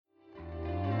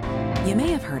You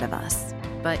may have heard of us,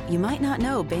 but you might not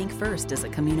know Bank First is a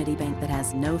community bank that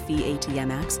has no-fee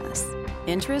ATM access,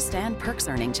 interest and perks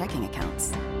earning checking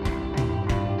accounts.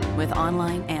 With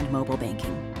online and mobile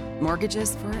banking,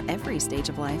 mortgages for every stage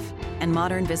of life, and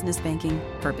modern business banking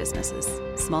for businesses,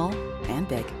 small and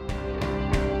big.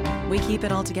 We keep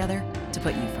it all together to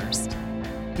put you first.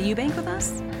 Do you bank with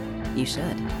us? You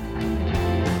should.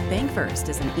 Bank First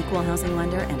is an equal housing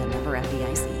lender and a member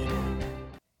FDIC.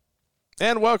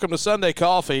 And welcome to Sunday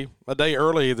Coffee, a day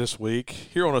early this week,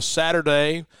 here on a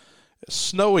Saturday, a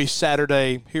snowy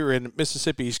Saturday here in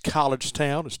Mississippi's college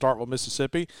town in Starkville,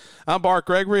 Mississippi. I'm Bart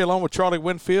Gregory along with Charlie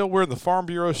Winfield. We're in the Farm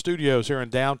Bureau studios here in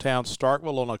downtown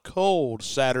Starkville on a cold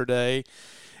Saturday.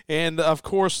 And, of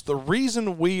course, the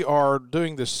reason we are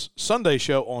doing this Sunday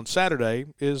show on Saturday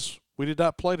is we did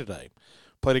not play today.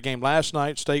 Played a game last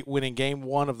night, State winning game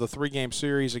one of the three-game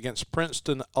series against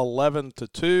Princeton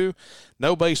 11-2.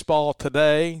 No baseball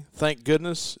today, thank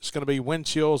goodness. It's going to be wind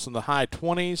chills in the high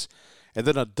 20s. And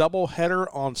then a doubleheader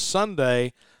on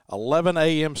Sunday, 11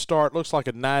 a.m. start, looks like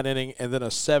a 9-inning, and then a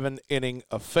 7-inning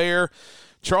affair.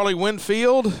 Charlie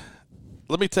Winfield,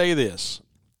 let me tell you this.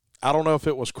 I don't know if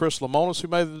it was Chris Lamonis who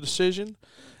made the decision.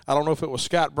 I don't know if it was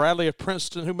Scott Bradley of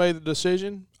Princeton who made the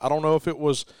decision. I don't know if it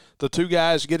was the two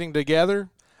guys getting together.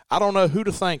 I don't know who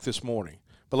to thank this morning.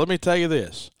 But let me tell you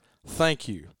this. Thank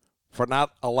you for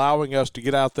not allowing us to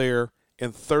get out there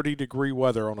in 30-degree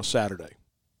weather on a Saturday.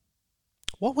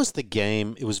 What was the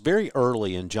game? It was very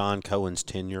early in John Cohen's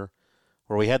tenure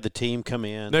where we had the team come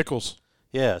in. Nichols.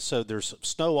 Yeah, so there's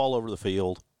snow all over the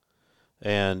field.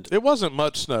 And it wasn't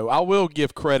much snow. I will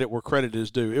give credit where credit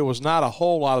is due. It was not a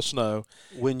whole lot of snow.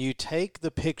 When you take the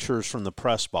pictures from the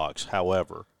press box,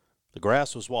 however, the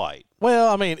grass was white. Well,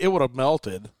 I mean, it would have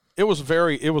melted.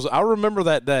 I remember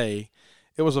that day,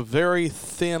 it was a very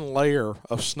thin layer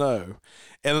of snow.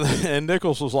 And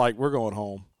Nichols was like, we're going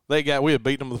home. We had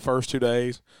beaten them the first 2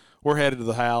 days. We're headed to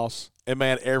the house. And,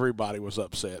 man, everybody was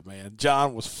upset, man.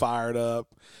 John was fired up.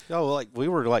 Oh, we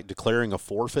were declaring a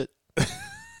forfeit.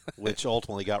 Which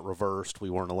ultimately got reversed. We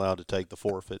weren't allowed to take the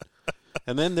forfeit.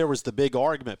 And then there was the big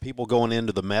argument, people going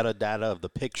into the metadata of the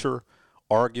picture,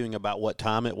 arguing about what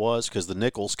time it was, because the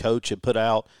Nichols coach had put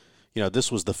out,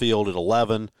 this was the field at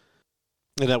 11,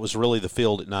 and that was really the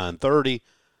field at 9:30.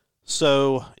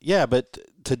 So, yeah, but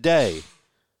today,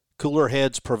 cooler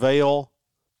heads prevail.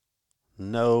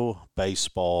 No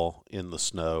baseball in the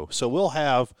snow. So we'll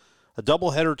have a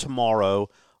doubleheader tomorrow,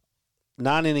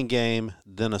 9-inning game,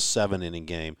 then a 7-inning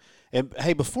game. And,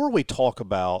 hey, before we talk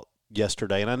about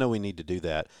yesterday, and I know we need to do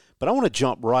that, but I want to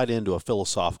jump right into a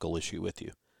philosophical issue with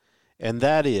you. And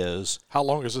that is... How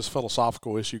long is this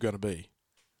philosophical issue going to be?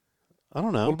 I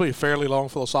don't know. Will it be fairly long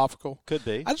philosophical? Could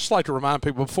be. I'd just like to remind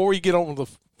people, before we get on with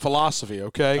the philosophy,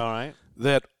 okay? All right.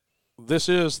 That this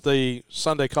is the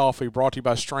Sunday Coffee brought to you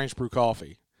by Strange Brew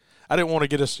Coffee. I didn't want to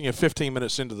get us 15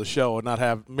 minutes into the show and not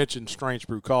have mentioned Strange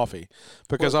Brew Coffee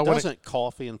because doesn't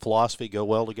coffee and philosophy go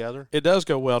well together? It does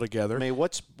go well together. I mean,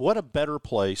 what a better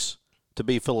place to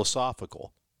be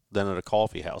philosophical than at a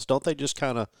coffee house? Don't they just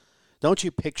don't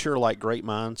you picture great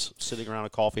minds sitting around a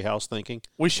coffee house thinking?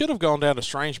 We should have gone down to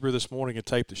Strange Brew this morning and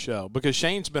taped the show because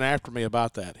Shane's been after me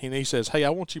about that. He says, hey, I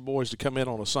want you boys to come in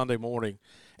on a Sunday morning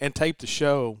and tape the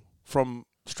show from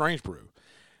Strange Brew.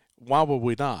 Why would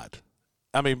we not?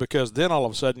 I mean, because then all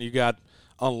of a sudden you got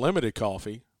unlimited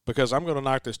coffee because I'm going to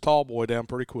knock this tall boy down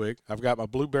pretty quick. I've got my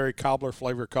blueberry cobbler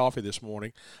flavored coffee this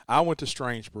morning. I went to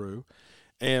Strange Brew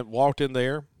and walked in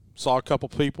there, saw a couple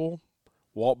people,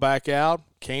 walked back out,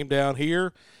 came down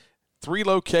here. 3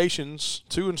 locations,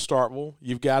 2 in Starkville.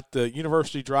 You've got the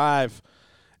University Drive,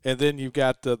 and then you've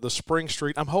got the Spring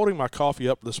Street. I'm holding my coffee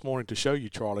up this morning to show you,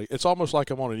 Charlie. It's almost like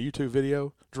I'm on a YouTube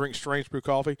video, drink Strange Brew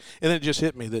coffee, and it just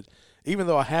hit me that even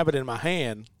though I have it in my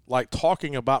hand,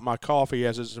 talking about my coffee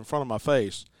as it's in front of my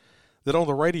face, that on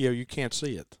the radio you can't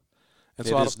see it. And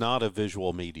it is not a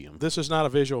visual medium. This is not a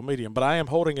visual medium, but I am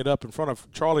holding it up in front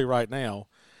of Charlie right now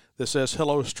that says,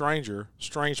 hello, stranger,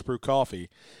 Strange Brew Coffee.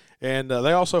 And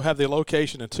they also have the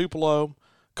location in Tupelo,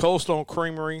 Cold Stone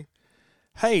Creamery.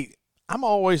 Hey, I'm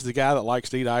always the guy that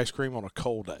likes to eat ice cream on a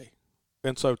cold day.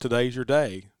 And so today's your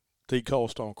day to eat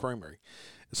Cold Stone Creamery.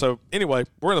 So, anyway,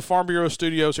 we're in the Farm Bureau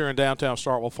studios here in downtown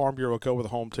Starkville. Farm Bureau go with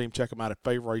the home team. Check them out at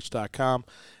favorites.com.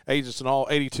 Agents in all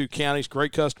 82 counties.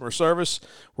 Great customer service.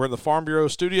 We're in the Farm Bureau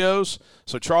studios.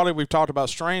 So, Charlie, we've talked about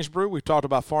Strange Brew. We've talked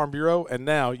about Farm Bureau. And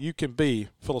now you can be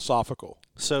philosophical.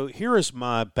 So, here is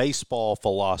my baseball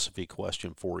philosophy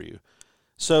question for you.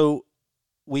 So,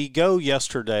 we go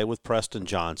yesterday with Preston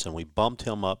Johnson. We bumped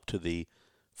him up to the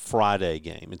Friday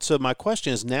game. And so, my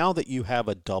question is, now that you have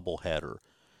a doubleheader,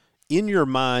 in your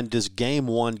mind, does game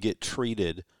one get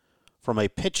treated from a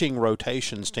pitching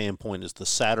rotation standpoint as the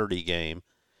Saturday game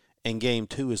and game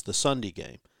two is the Sunday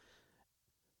game?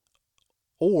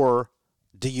 Or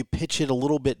do you pitch it a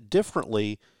little bit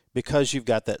differently because you've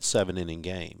got that 7-inning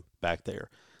game back there?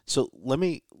 So let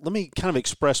me kind of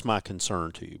express my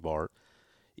concern to you, Bart.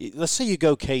 Let's say you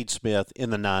go Cade Smith in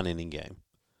the 9-inning game.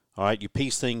 All right, you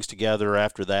piece things together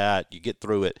after that, you get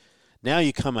through it. Now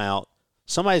you come out,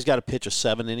 somebody's got to pitch a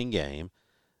 7-inning game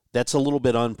that's a little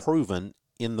bit unproven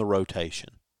in the rotation.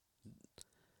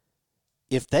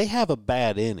 If they have a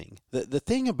bad inning, the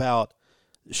thing about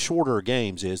shorter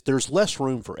games is there's less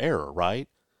room for error, right?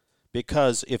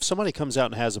 Because if somebody comes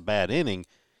out and has a bad inning,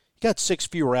 you got 6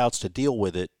 fewer outs to deal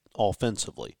with it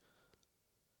offensively.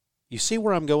 You see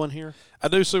where I'm going here? I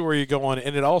do see where you're going,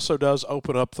 and it also does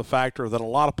open up the factor that a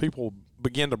lot of people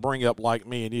begin to bring up, like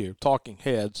me and you, talking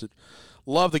heads, that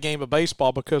love the game of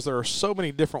baseball because there are so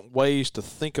many different ways to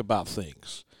think about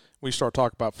things. We start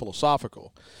talking about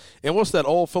philosophical. And what's that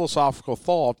old philosophical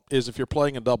thought is if you're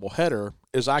playing a doubleheader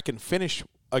is I can finish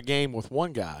a game with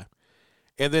one guy,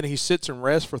 and then he sits and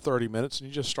rests for 30 minutes, and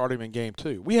you just start him in game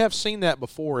two. We have seen that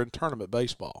before in tournament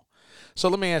baseball. So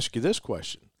let me ask you this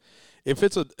question. If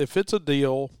it's a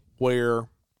deal where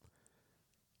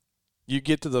you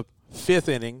get to the the 8th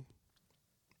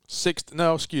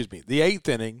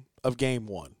inning of game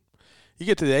one. You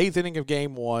get to the 8th inning of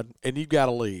game one, and you've got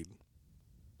a lead.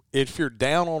 If you're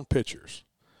down on pitchers,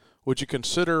 would you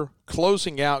consider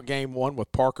closing out game one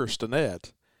with Parker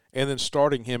Stinnett and then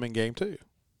starting him in game two?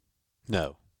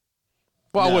 No.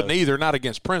 Well, No. I wouldn't either, not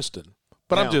against Princeton.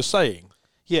 But Now, I'm just saying.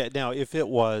 Yeah, now if it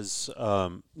was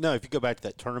if you go back to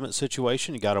that tournament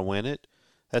situation, you got to win it.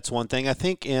 That's one thing. I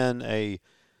think in a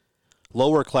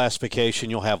lower classification,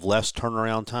 you'll have less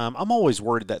turnaround time. I'm always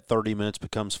worried that 30 minutes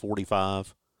becomes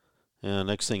 45. And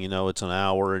next thing you know, it's an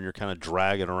hour and you're kind of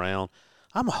dragging around.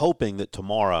 I'm hoping that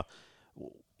tomorrow,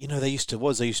 they used to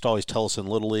always tell us in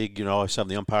Little League, always have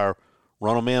the umpire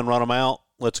run them in, run them out,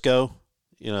 let's go.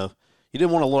 You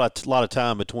didn't want a lot of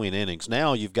time between innings.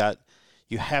 Now you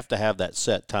have to have that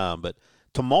set time. But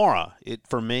tomorrow,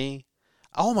 for me,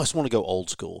 I almost want to go old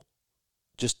school.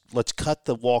 Just let's cut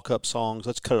the walk-up songs.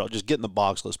 Let's cut it off. Just get in the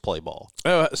box. Let's play ball.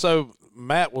 So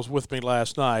Matt was with me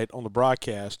last night on the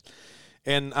broadcast,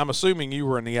 and I'm assuming you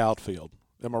were in the outfield.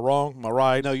 Am I wrong? Am I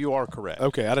right? No, you are correct.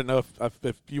 Okay, I didn't know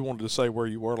if you wanted to say where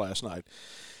you were last night.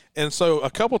 And so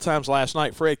a couple times last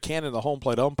night, Fred Cannon, the home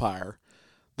plate umpire,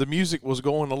 the music was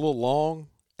going a little long,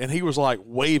 and he was like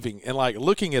waving and like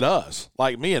looking at us,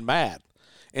 like me and Matt,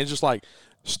 and just like,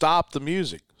 stop the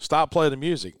music, stop playing the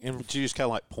music. And But you just kind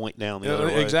of like point down the other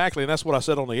way. Exactly, and that's what I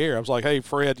said on the air. I was like, hey,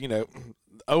 Fred,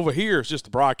 over here is just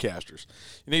the broadcasters.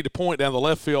 You need to point down the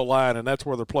left field line, and that's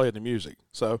where they're playing the music.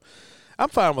 So I'm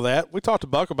fine with that. We talked to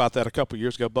Buck about that a couple of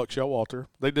years ago, Buck Showalter.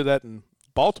 They did that in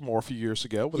Baltimore a few years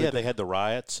ago. They had the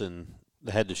riots, and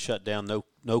they had to shut down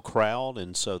no crowd,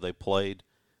 and so they played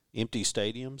empty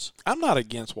stadiums. I'm not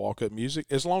against walk-up music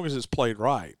as long as it's played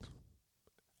right.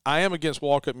 I am against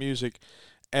walk-up music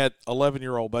at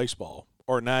 11-year-old baseball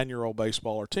or 9-year-old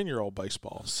baseball or 10-year-old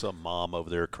baseball. Some mom over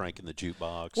there cranking the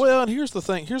jukebox. Well, and here's the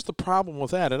thing. Here's the problem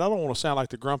with that, and I don't want to sound like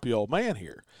the grumpy old man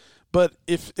here, but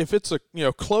if it's a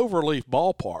cloverleaf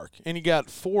ballpark and you got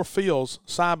 4 fields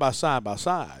side by side by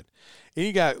side, and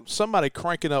you got somebody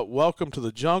cranking up "Welcome to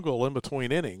the Jungle" in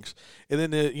between innings, and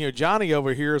then Johnny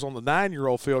over here is on the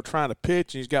 9-year-old field trying to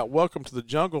pitch, and he's got "Welcome to the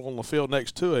Jungle" on the field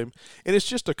next to him, and it's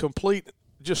just a complete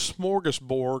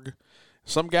smorgasbord.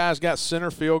 Some guy's got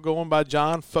center field going by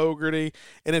John Fogerty,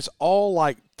 and it's all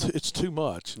like it's too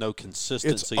much. No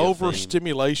consistency. It's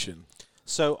overstimulation.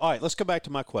 So, all right, let's go back to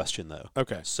my question, though.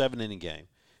 Okay. 7-inning game.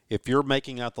 If you're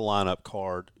making out the lineup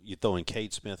card, you throw in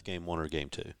Cade Smith game 1 or game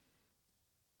 2?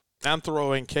 I'm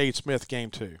throwing Cade Smith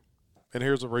game 2, and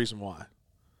here's the reason why.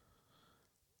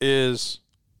 And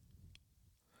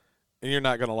you're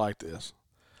not going to like this,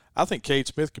 I think Cade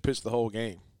Smith could pitch the whole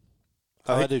game.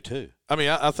 I do too. I mean,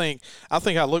 I think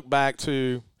I look back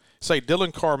to, say,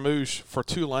 Dylan Carmouche for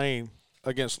Tulane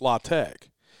against La Tech.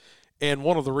 And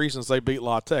one of the reasons they beat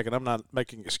La Tech, and I'm not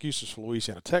making excuses for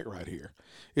Louisiana Tech right here,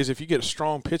 is if you get a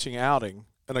strong pitching outing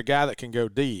and a guy that can go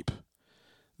deep,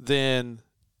 then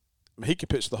he can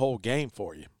pitch the whole game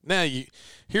for you. Now,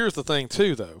 here's the thing,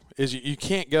 too, though, is you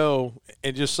can't go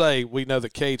and just say we know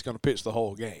that Cade's going to pitch the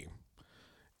whole game,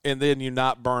 and then you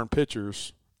not burn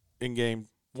pitchers in game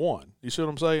 1. You see what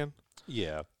I'm saying?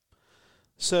 Yeah.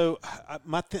 So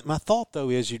my thought, though,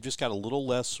 is you've just got a little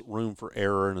less room for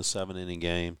error in a 7-inning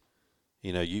game.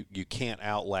 You can't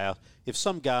outlast. If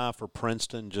some guy for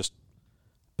Princeton just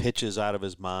pitches out of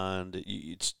his mind,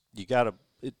 you got to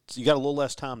you got a little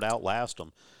less time to outlast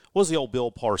them. What was the old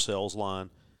Bill Parcells line?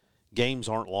 Games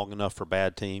aren't long enough for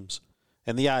bad teams.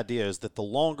 And the idea is that the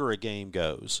longer a game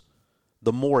goes,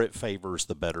 the more it favors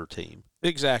the better team.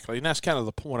 Exactly, and that's kind of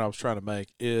the point I was trying to make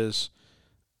is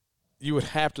you would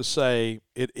have to say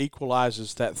it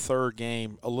equalizes that third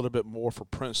game a little bit more for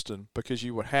Princeton because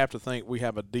you would have to think we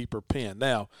have a deeper pen.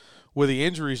 Now, with the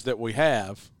injuries that we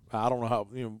have, I don't know how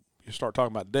you start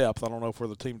talking about depth. I don't know if we're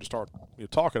the team to start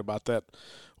talking about that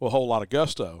with a whole lot of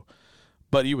gusto.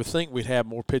 But you would think we'd have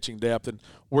more pitching depth, and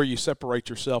where you separate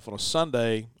yourself on a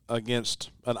Sunday against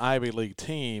an Ivy League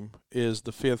team is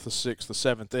the 5th, the 6th, the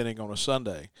 7th inning on a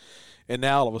Sunday. And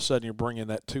now all of a sudden you're bringing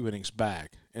that 2 innings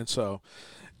back. And so,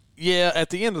 yeah, at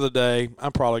the end of the day,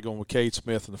 I'm probably going with Cade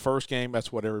Smith in the first game.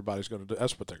 That's what everybody's going to do.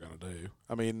 That's what they're going to do.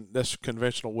 I mean, that's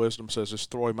conventional wisdom says just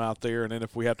throw him out there, and then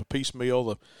if we have to piecemeal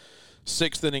the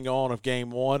 6th inning on of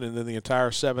game 1 and then the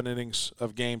entire 7 innings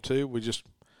of game 2,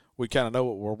 we kind of know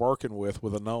what we're working with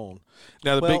a known.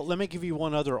 Now, let me give you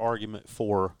one other argument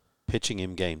for pitching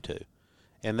him game 2,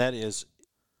 and that is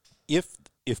if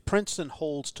Princeton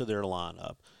holds to their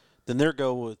lineup, then they'll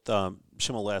go with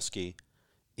Shimoleski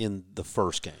in the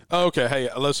first game. Okay, hey,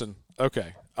 listen.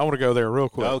 Okay, I want to go there real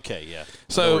quick. Okay, yeah.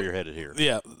 So I know where you're headed here.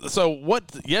 Yeah. So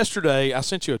yesterday I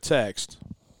sent you a text,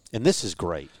 and this is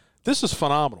great. This is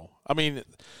phenomenal. I mean,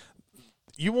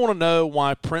 you want to know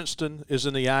why Princeton is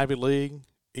in the Ivy League?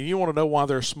 And you want to know why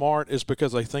they're smart is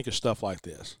because they think of stuff like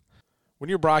this. When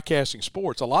you're broadcasting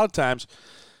sports, a lot of times,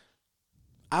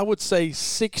 I would say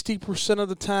 60% of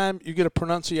the time you get a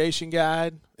pronunciation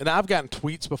guide. And I've gotten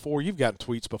tweets before. You've gotten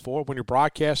tweets before. When you're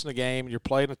broadcasting a game and you're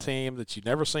playing a team that you've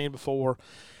never seen before,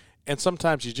 and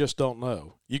sometimes you just don't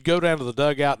know. You go down to the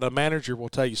dugout and the manager will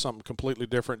tell you something completely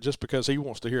different just because he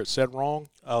wants to hear it said wrong.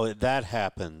 Oh, that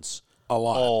happens a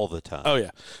lot. All the time. Oh,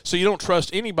 yeah. So you don't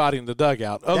trust anybody in the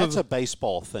dugout. That's a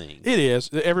baseball thing. It is.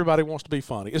 Everybody wants to be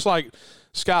funny. It's like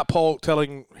Scott Polk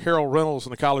telling Harold Reynolds in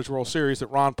the College World Series that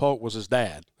Ron Polk was his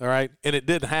dad, all right? And it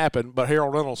didn't happen, but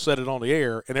Harold Reynolds said it on the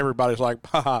air, and everybody's like,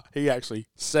 haha, he actually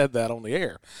said that on the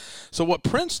air. So what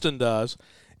Princeton does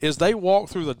is they walk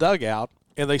through the dugout,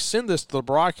 and they send this to the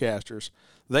broadcasters.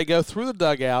 They go through the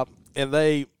dugout, and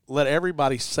they let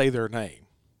everybody say their name.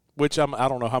 Which I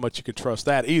don't know how much you can trust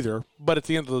that either, but at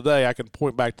the end of the day, I can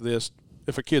point back to this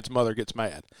if a kid's mother gets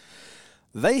mad.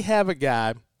 They have a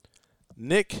guy,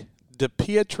 Nick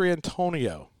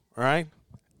DiPietrantonio, all right?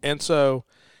 And so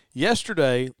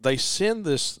yesterday they send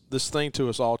this thing to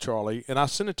us all, Charlie, and I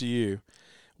sent it to you,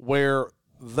 where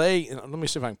let me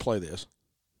see if I can play this.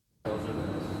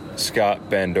 Scott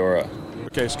Bandura.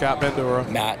 Okay, Scott Bandura.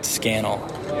 Matt Scannell.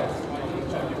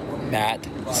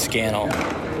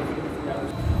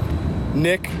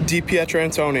 Nick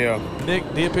DiPietrantonio. Nick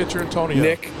DiPietrantonio.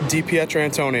 Nick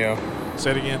DiPietrantonio.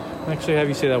 Say it again. Actually, have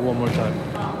you say that one more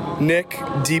time. Nick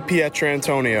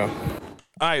DiPietrantonio.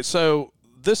 All right, so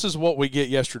this is what we get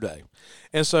yesterday.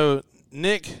 And so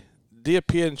Nick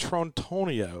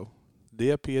DiPietrantonio,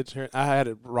 I had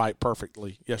it right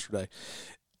perfectly yesterday.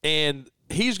 And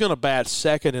he's going to bat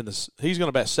second in the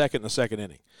second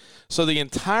inning. So the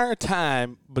entire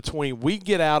time between we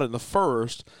get out in the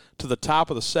first to the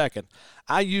top of the second,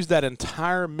 I use that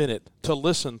entire minute to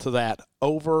listen to that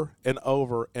over and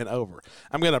over and over.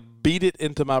 I'm going to beat it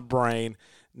into my brain.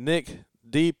 Nick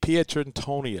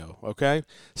DiPietrantonio, okay?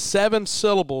 7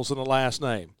 syllables in the last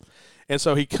name. And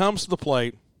so he comes to the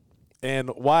plate,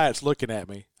 and Wyatt's looking at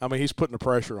me. I mean, he's putting the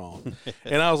pressure on.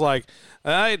 And I was like,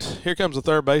 all right, here comes the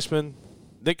third baseman,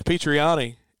 Nick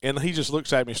Petriani. And he just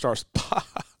looks at me and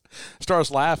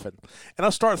starts laughing. And I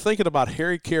start thinking about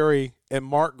Harry Carey and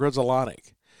Mark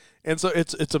Grudzielanek. And so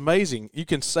it's amazing. You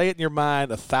can say it in your mind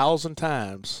 1,000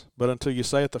 times, but until you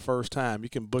say it the first time, you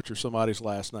can butcher somebody's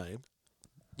last name.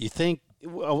 You think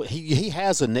he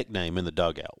has a nickname in the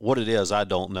dugout. What it is, I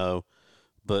don't know.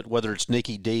 But whether it's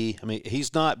Nicky D, I mean,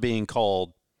 he's not being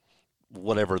called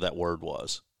whatever that word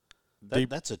was.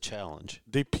 That's a challenge.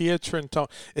 DiPietrantonio.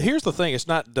 Here's the thing. It's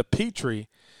not DiPietri,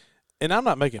 and I'm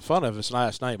not making fun of his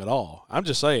last name at all. I'm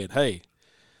just saying, hey,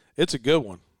 it's a good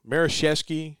one.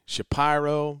 Marashevsky,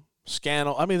 Shapiro,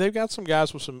 Scannell. I mean, they've got some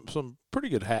guys with some pretty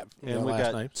good last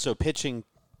names. So pitching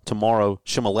tomorrow,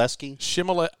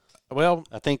 Shimoleski? Well,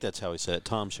 I think that's how he said it,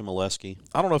 Tom Shimoleski.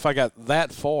 I don't know if I got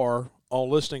that far on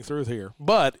listening through here.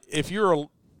 But if you're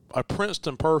a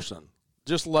Princeton person,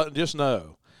 just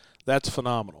know that's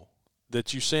phenomenal.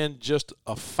 That you send just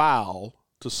a file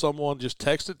to someone, just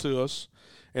text it to us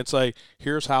and say,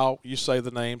 here's how you say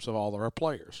the names of all of our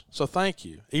players. So thank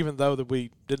you, even though that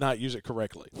we did not use it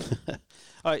correctly. All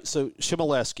right, so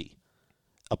Shimoleski,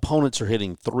 opponents are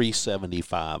hitting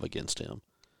 .375 against him.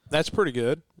 That's pretty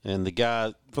good. And the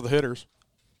guy for the hitters,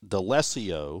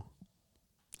 D'Alessio,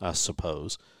 I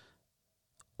suppose,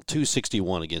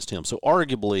 261 against him. So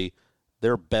arguably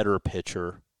their better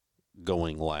pitcher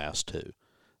going last too.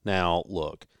 Now,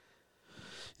 look,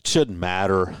 it shouldn't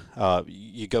matter.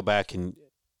 You go back and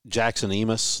Jackson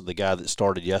Emus, the guy that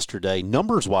started yesterday,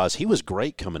 numbers-wise, he was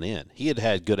great coming in. He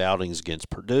had good outings against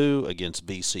Purdue, against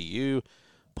VCU,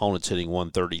 opponents hitting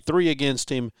 133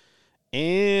 against him.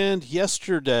 And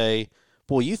yesterday,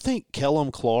 boy, you think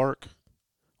Kellum Clark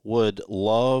would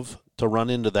love to run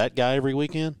into that guy every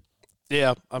weekend?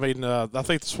 Yeah, I mean, I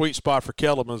think the sweet spot for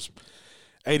Kellum is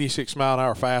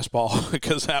 86-mile-an-hour fastball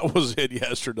because that was it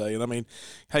yesterday. And, I mean,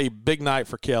 hey, big night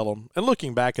for Kellum. And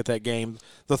looking back at that game,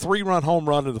 the 3-run home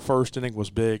run in the first inning was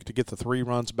big to get the 3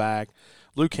 runs back.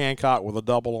 Luke Hancock with a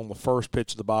double on the first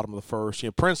pitch at the bottom of the first. You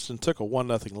know, Princeton took a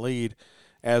 1-0 lead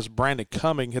as Brandon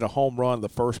Cumming hit a home run, the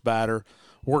first batter,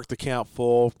 worked the count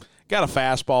full, got a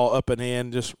fastball up and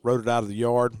in, just rode it out of the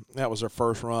yard. That was their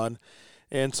first run.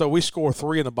 And so we scored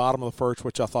 3 in the bottom of the first,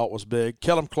 which I thought was big.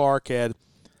 Kellum Clark had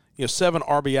 7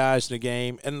 RBIs in the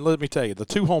game. And let me tell you, the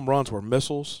 2 home runs were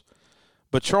missiles.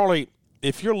 But, Charlie,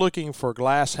 if you're looking for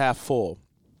glass half full,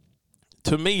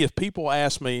 to me, if people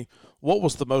ask me what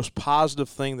was the most positive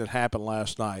thing that happened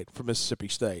last night for Mississippi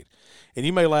State, and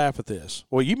you may laugh at this.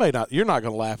 Well, you may not. You're not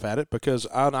going to laugh at it because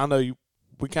I know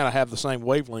we kind of have the same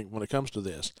wavelength when it comes to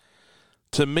this.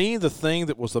 To me, the thing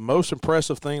that was the most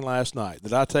impressive thing last night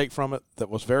that I take from it that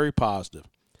was very positive,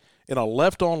 in a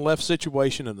left-on-left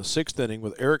situation in the 6th inning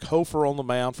with Eric Hofer on the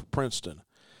mound for Princeton,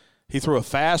 he threw a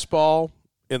fastball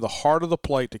in the heart of the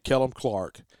plate to Kellum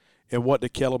Clark, and what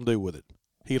did Kellum do with it?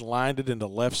 He lined it into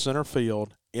left center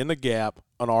field in the gap,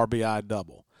 an RBI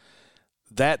double.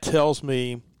 That tells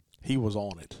me he was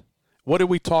on it. What did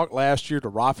we talk last year to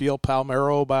Rafael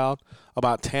Palmeiro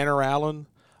about Tanner Allen,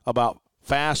 about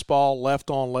fastball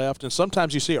left on left, and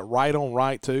sometimes you see it right on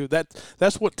right too.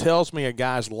 That's what tells me a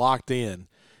guy's locked in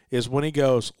is when he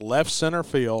goes left center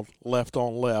field, left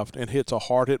on left, and hits a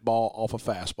hard hit ball off a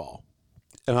fastball.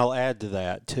 And I'll add to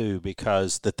that too,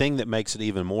 because the thing that makes it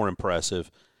even more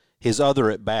impressive, his other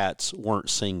at bats weren't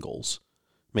singles.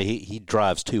 I mean, he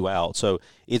drives 2 out, so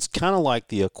it's kind of like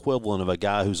the equivalent of a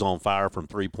guy who's on fire from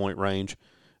 3-point range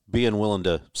being willing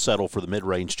to settle for the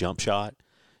mid-range jump shot.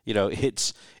 You know,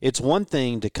 it's one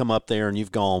thing to come up there and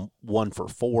you've gone 1 for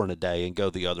 4 in a day and go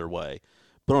the other way.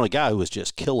 But on a guy who was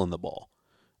just killing the ball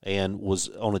and was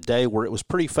on a day where it was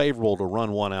pretty favorable to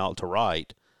run 1 out to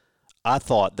right, I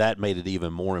thought that made it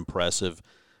even more impressive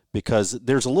because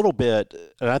there's a little bit,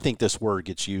 and I think this word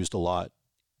gets used a lot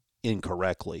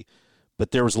incorrectly,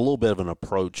 but there was a little bit of an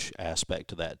approach aspect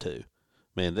to that too.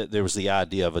 I mean, there was the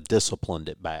idea of a disciplined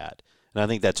at bat. And I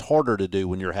think that's harder to do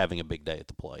when you're having a big day at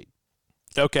the plate.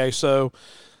 Okay, so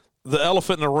the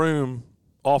elephant in the room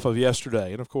off of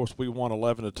yesterday, and, of course, we won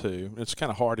 11-2. It's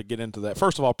kind of hard to get into that.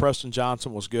 First of all, Preston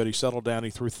Johnson was good. He settled down. He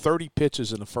threw 30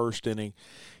 pitches in the first inning,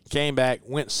 came back,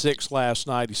 went 6 last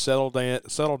night. He settled in,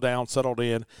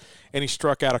 and he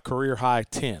struck out a career-high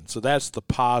 10. So that's the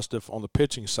positive on the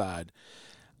pitching side.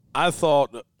 I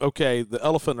thought, okay, the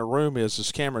elephant in the room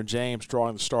is Cameron James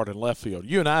drawing the start in left field.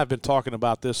 You and I have been talking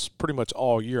about this pretty much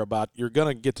all year about you're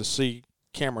going to get to see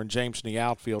Cameron James in the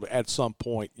outfield at some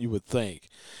point, you would think.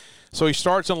 So he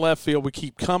starts in left field. We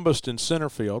keep Cumbest in center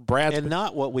field. And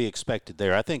not what we expected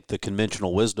there. I think the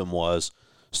conventional wisdom was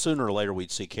sooner or later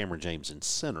we'd see Cameron James in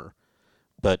center.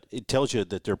 But it tells you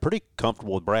that they're pretty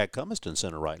comfortable with Brad Cumbest in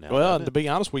center right now. Well, and to be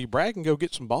honest with you, Brad can go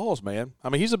get some balls, man. I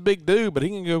mean, he's a big dude, but he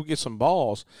can go get some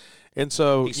balls. And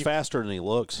so he's faster than he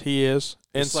looks. He is.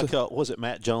 And it's like, was it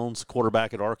Matt Jones,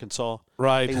 quarterback at Arkansas?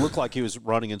 Right. He looked like he was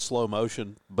running in slow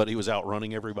motion, but he was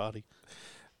outrunning everybody.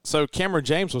 So Cameron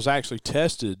James was actually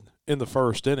tested in the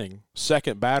first inning,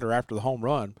 second batter after the home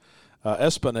run.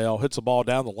 Espinel hits the ball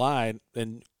down the line,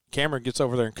 and Cameron gets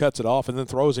over there and cuts it off and then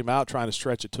throws him out trying to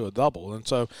stretch it to a double. And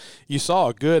so you saw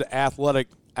a good athletic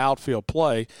outfield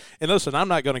play. And listen, I'm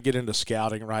not going to get into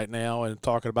scouting right now and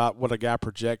talking about what a guy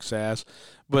projects as,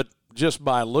 but just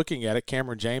by looking at it,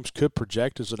 Cameron James could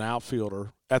project as an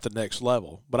outfielder at the next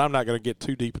level. But I'm not going to get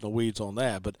too deep in the weeds on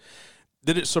that. But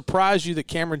did it surprise you that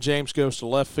Cameron James goes to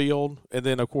left field? And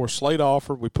then, of course, Slade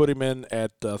Alford, we put him in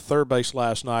at third base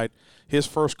last night. His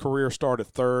first career start at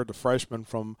third, the freshman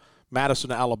from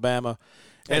Madison, Alabama.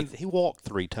 And he walked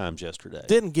 3 times yesterday.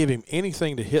 Didn't give him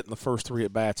anything to hit in the first 3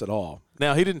 at-bats at all.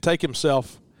 Now, he didn't take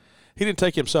himself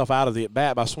out of the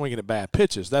at-bat by swinging at bad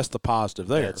pitches. That's the positive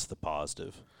there. That's the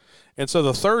positive. And so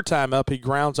the third time up, he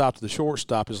grounds out to the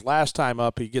shortstop. His last time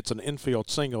up, he gets an infield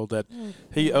single that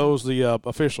he owes the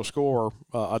official scorer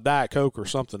a Diet Coke or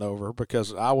something over,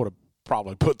 because I would have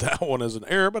probably put that one as an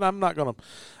error, but I'm not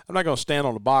gonna stand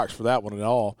on the box for that one at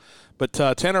all. But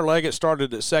Tanner Leggett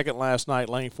started at second last night.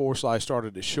 Lane Forsythe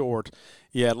started at short.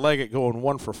 You had Leggett going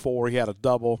 1 for 4. He had a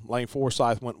double. Lane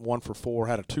Forsythe went 1 for 4,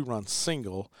 had a 2-run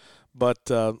single.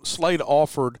 But Slade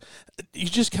Alford, you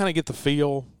just kind of get the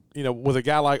feel, with a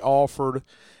guy like Alford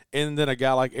and then a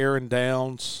guy like Aaron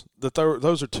Downs, that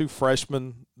those are two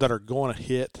freshmen that are going to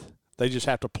hit. They just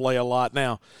have to play a lot.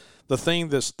 Now, the thing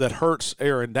that hurts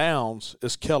Aaron Downs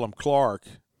is Kellum Clark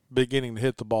beginning to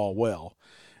hit the ball well.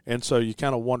 And so you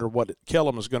kind of wonder what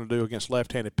Kellum is going to do against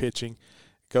left-handed pitching.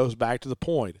 It goes back to the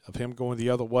point of him going the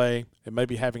other way and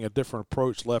maybe having a different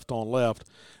approach left on left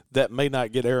that may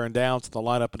not get Aaron Downs in the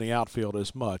lineup in the outfield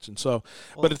as much. And so,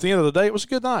 but at the end of the day, it was a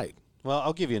good night. Well,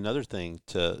 I'll give you another thing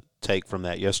to take from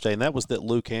that yesterday, and that was that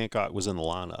Luke Hancock was in the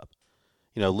lineup.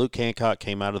 Luke Hancock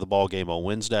came out of the ball game on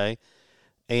Wednesday.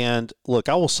 And, look,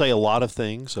 I will say a lot of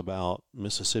things about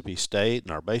Mississippi State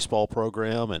and our baseball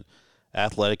program and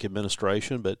athletic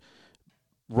administration, but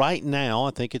right now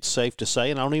I think it's safe to say,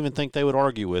 and I don't even think they would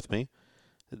argue with me,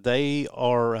 they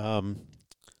are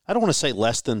I don't want to say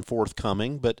less than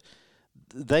forthcoming, but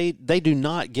they do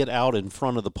not get out in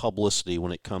front of the publicity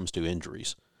when it comes to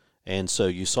injuries. And so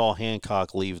you saw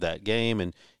Hancock leave that game,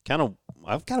 and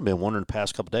I've kind of been wondering the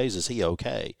past couple of days, is he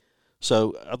okay?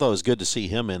 So I thought it was good to see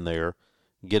him in there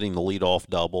getting the leadoff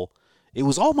double. It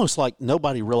was almost like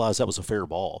nobody realized that was a fair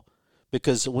ball,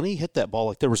 because when he hit that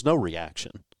ball, there was no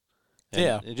reaction.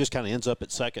 And it just kind of ends up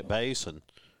at second base, and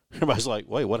everybody's like,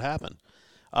 wait, what happened?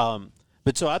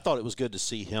 But so I thought it was good to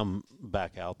see him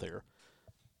back out there.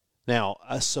 Now,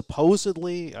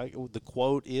 supposedly, the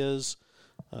quote is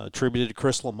attributed to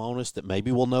Chris Lamonis that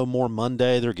maybe we'll know more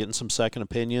Monday. They're getting some second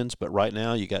opinions, but right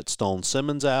now you got Stone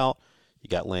Simmons out, you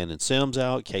got Landon Sims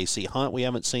out, Casey Hunt we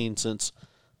haven't seen since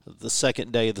the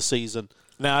second day of the season.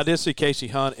 Now, I did see Casey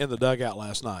Hunt in the dugout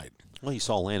last night. Well, you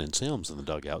saw Landon Sims in the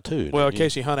dugout too. Well,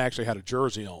 Casey Hunt actually had a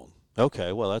jersey on.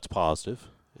 Okay, well, that's positive.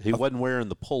 He wasn't wearing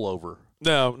the pullover.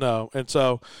 No. And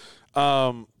so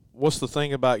what's the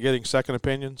thing about getting second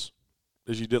opinions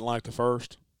is you didn't like the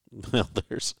first? Well,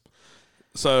 there's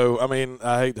 – So, I mean,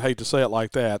 I hate to say it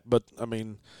like that, but, I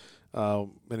mean,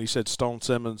 and he said Stone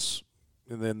Simmons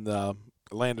and then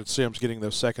Landon Sims getting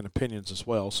those second opinions as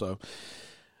well. So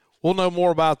we'll know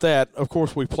more about that. Of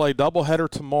course, we play doubleheader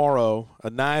tomorrow, a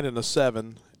 9 and a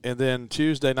 7, and then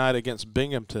Tuesday night against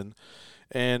Binghamton.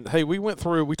 And, hey,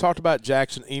 we talked about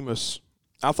Jackson Emus.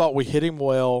 I thought we hit him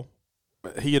well.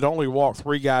 He had only walked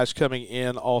 3 guys coming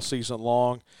in all season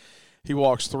long. He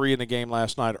walks 3 in the game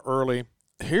last night early.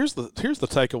 Here's the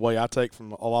takeaway I take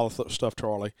from a lot of stuff,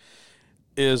 Charlie,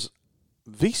 is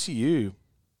VCU,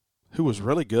 who was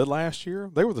really good last year,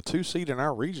 they were the 2 seed in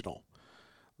our regional.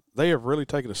 They have really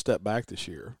taken a step back this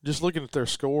year. Just looking at their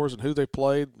scores and who they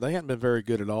played, they hadn't been very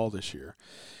good at all this year.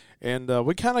 And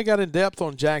we kind of got in depth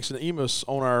on Jackson Emus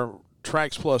on our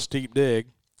Trax Plus deep dig.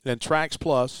 And Trax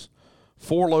Plus,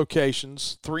 4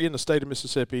 locations, 3 in the state of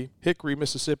Mississippi, Hickory,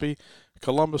 Mississippi,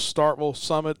 Columbus, Starkville,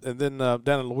 Summit, and then down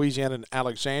in Louisiana and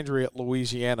Alexandria,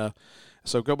 Louisiana.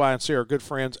 So go by and see our good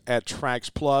friends at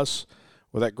Trax Plus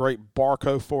with that great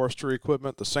Barco forestry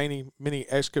equipment, the Saney mini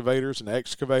excavators and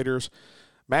excavators,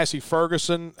 Massey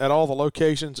Ferguson at all the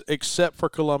locations except for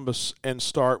Columbus and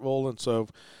Starkville. And so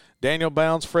Daniel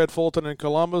Bounds, Fred Fulton in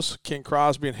Columbus, Ken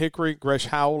Crosby in Hickory, Gresh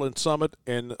Howell in Summit,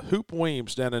 and Hoop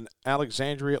Weems down in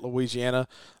Alexandria, Louisiana,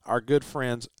 our good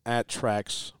friends at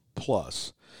Trax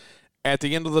Plus. At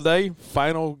the end of the day,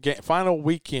 final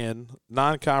weekend,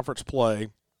 non-conference play,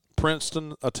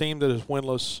 Princeton, a team that is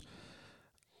winless.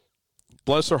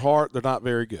 Bless their heart, they're not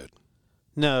very good.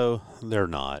 No, they're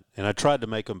not. And I tried to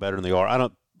make them better than they are.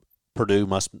 Purdue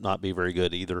must not be very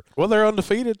good either. Well, they're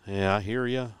undefeated. Yeah, I hear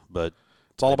you, but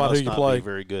it's all about who you play. Be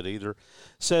very good either.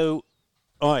 So,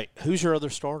 all right, who's your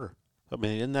other starter? I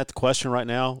mean, isn't that the question right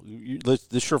now? This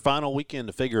is your final weekend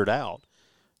to figure it out.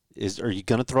 Are you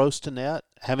going to throw Stinnett,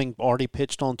 having already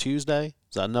pitched on Tuesday?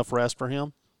 Is that enough rest for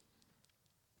him?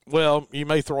 Well, you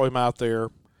may throw him out there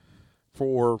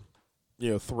for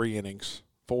 3 innings,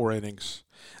 4 innings.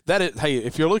 Hey,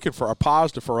 if you're looking for a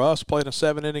positive for us playing a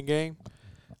 7-inning game,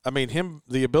 I mean,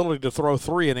 the ability to throw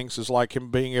 3 innings is like him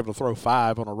being able to throw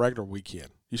 5 on a regular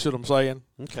weekend. You see what I'm saying?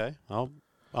 Okay,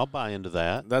 I'll buy into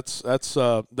that.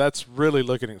 That's really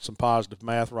looking at some positive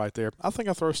math right there. I think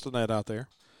I throw Stinnett out there.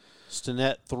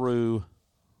 Stinnett threw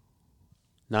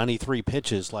 93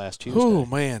 pitches last Tuesday. Oh,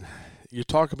 man. You're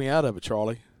talking me out of it,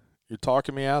 Charlie. You're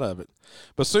talking me out of it.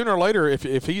 But sooner or later,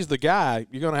 if he's the guy,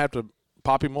 you're going to have to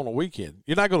pop him on a weekend.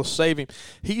 You're not going to save him.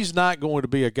 He's not going to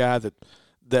be a guy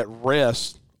that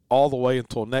rests all the way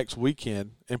until next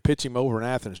weekend and pitch him over in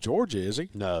Athens, Georgia, is he?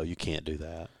 No, you can't do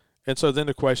that. And so then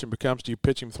the question becomes, do you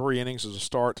pitch him 3 innings as a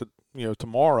start to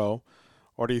tomorrow,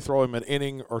 or do you throw him an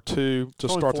inning or two to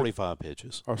start 45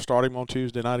 pitches, or start him on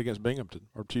Tuesday night against Binghamton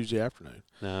or Tuesday afternoon?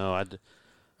 No, I'd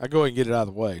go ahead and get it out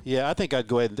of the way. Yeah, I think I'd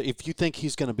go ahead. If you think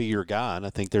he's going to be your guy, and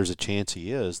I think there's a chance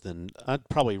he is, then I'd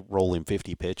probably roll him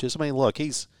 50 pitches. I mean, look,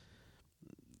 it's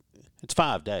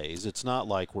 5 days. It's not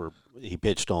like he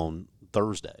pitched on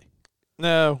Thursday.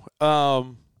 No.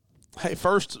 Hey,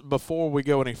 first, before we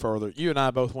go any further, you and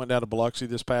I both went down to Biloxi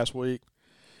this past week.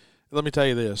 Let me tell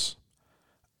you this.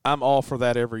 I'm all for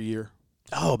that every year.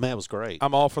 Oh, man, it was great.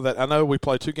 I'm all for that. I know we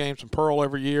play 2 games in Pearl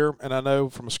every year, and I know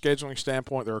from a scheduling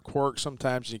standpoint there are quirks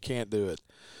sometimes and you can't do it.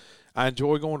 I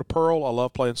enjoy going to Pearl. I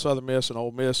love playing Southern Miss and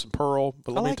Ole Miss and Pearl.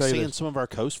 But let me tell you seeing this. some of our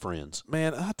coast friends.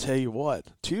 Man, I tell you what,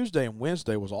 Tuesday and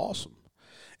Wednesday was awesome.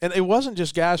 And it wasn't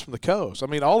just guys from the coast. I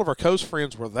mean, all of our coast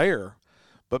friends were there.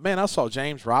 But, man, I saw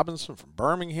James Robinson from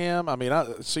Birmingham. I mean,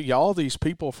 I see all these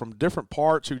people from different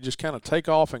parts who just kind of take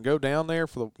off and go down there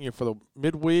for the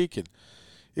midweek, and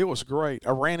it was great.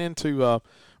 I ran into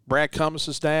Brad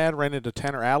Cummins' dad, ran into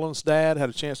Tanner Allen's dad, had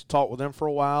a chance to talk with them for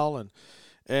a while,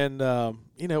 and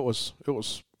it was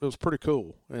pretty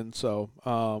cool. And so,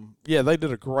 they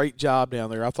did a great job down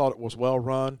there. I thought it was well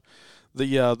run.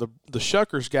 The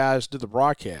Shuckers guys did the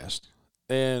broadcast,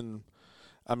 and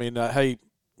I mean, hey.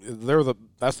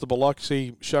 That's the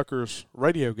Biloxi Shuckers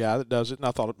radio guy that does it, and I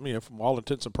thought, from all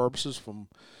intents and purposes, from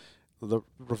the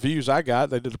reviews I got,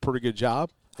 they did a pretty good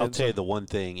job. I'll tell you the one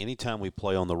thing, anytime we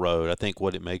play on the road, I think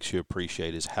what it makes you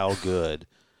appreciate is how good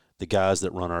the guys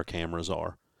that run our cameras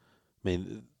are. I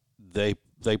mean, they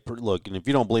look, and if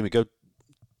you don't believe me, go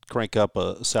crank up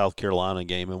a South Carolina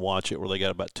game and watch it where they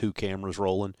got about 2 cameras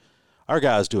rolling. Our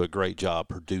guys do a great job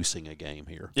producing a game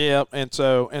here. Yeah, and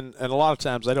so and a lot of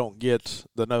times they don't get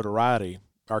the notoriety,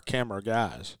 our camera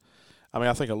guys. I mean,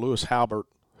 I think of Lewis Halbert,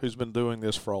 who's been doing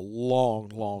this for a long,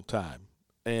 long time,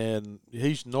 and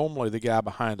he's normally the guy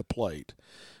behind the plate,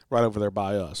 right over there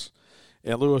by us.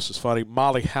 And Lewis is funny.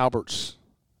 Molly Halbert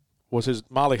was his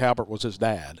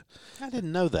dad. I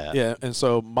didn't know that. Yeah, and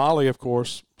so Molly, of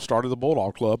course, started the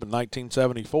Bulldog Club in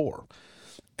 1974.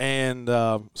 And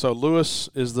so Lewis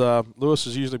is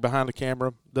usually behind the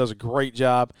camera, does a great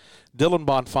job. Dylan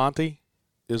Bonfanti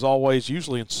is always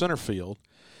usually in center field.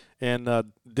 And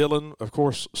Dylan, of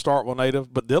course, Starkville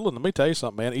native. But Dylan, let me tell you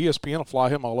something, man. ESPN will fly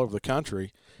him all over the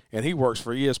country. And he works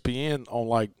for ESPN on,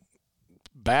 like,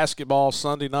 basketball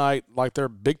Sunday night, like their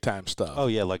big-time stuff. Oh,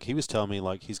 yeah, like he was telling me,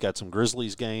 like, he's got some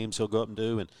Grizzlies games he'll go up and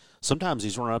do. And sometimes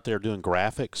he's running up there doing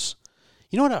graphics.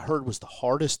 You know what I heard was the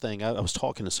hardest thing? I was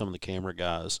talking to some of the camera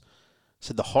guys.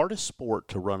 Said the hardest sport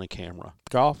to run a camera.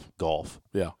 Golf.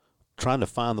 Yeah. Trying to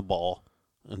find the ball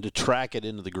and to track it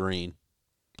into the green.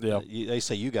 Yeah. They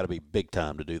say you got to be big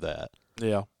time to do that.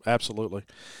 Yeah, absolutely.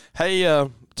 Hey,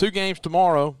 2 games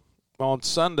tomorrow on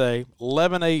Sunday,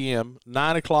 11 a.m.,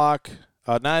 9 o'clock.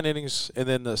 9 innings and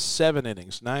then 7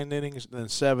 innings. 9 innings and then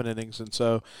 7 innings. And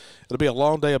so it'll be a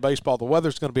long day of baseball. The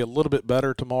weather's going to be a little bit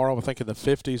better tomorrow. I think in the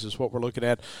 50s is what we're looking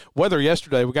at. Weather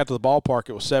yesterday, we got to the ballpark,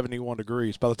 it was 71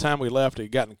 degrees. By the time we left, it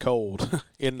had gotten cold.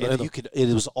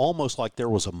 It was almost like there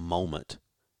was a moment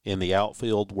in the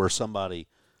outfield where somebody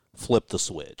flipped the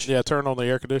switch. Yeah, turn on the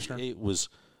air conditioner. It was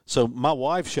so my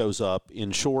wife shows up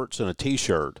in shorts and a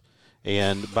T-shirt,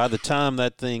 and by the time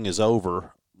that thing is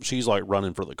over, she's like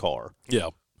running for the car. Yeah.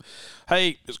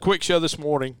 Hey, it's a quick show this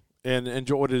morning, and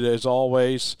enjoyed it as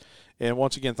always. And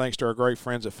once again, thanks to our great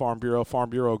friends at Farm Bureau.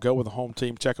 Farm Bureau, go with the home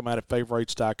team. Check them out at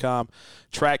favorites.com.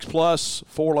 Trax Plus,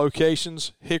 4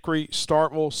 locations, Hickory,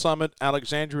 Starkville, Summit,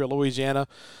 Alexandria, Louisiana.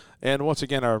 And once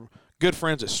again, our good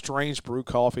friends at Strange Brew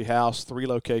Coffee House, 3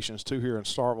 locations, 2 here in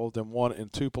Starkville, then 1 in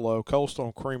Tupelo, Cold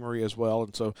Stone Creamery as well.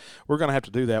 And so we're going to have to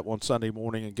do that one Sunday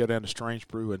morning and go down to Strange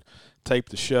Brew and tape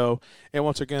the show. And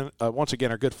once again,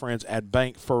 our good friends at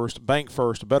Bank First. Bank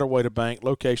First, a better way to bank,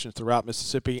 locations throughout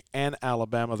Mississippi and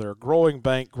Alabama. They're a growing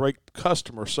bank, great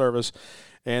customer service.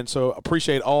 And so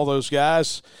appreciate all those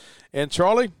guys. And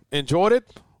Charlie, enjoyed it.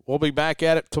 We'll be back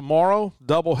at it tomorrow,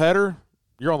 doubleheader.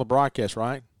 You're on the broadcast,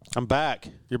 right? I'm back.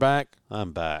 You're back?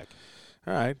 I'm back.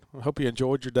 All right. I hope you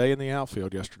enjoyed your day in the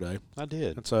outfield yesterday. I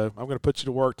did. And so I'm going to put you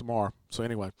to work tomorrow. So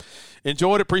anyway,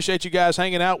 enjoyed it. Appreciate you guys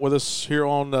hanging out with us here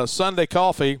on Sunday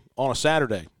Coffee on a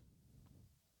Saturday.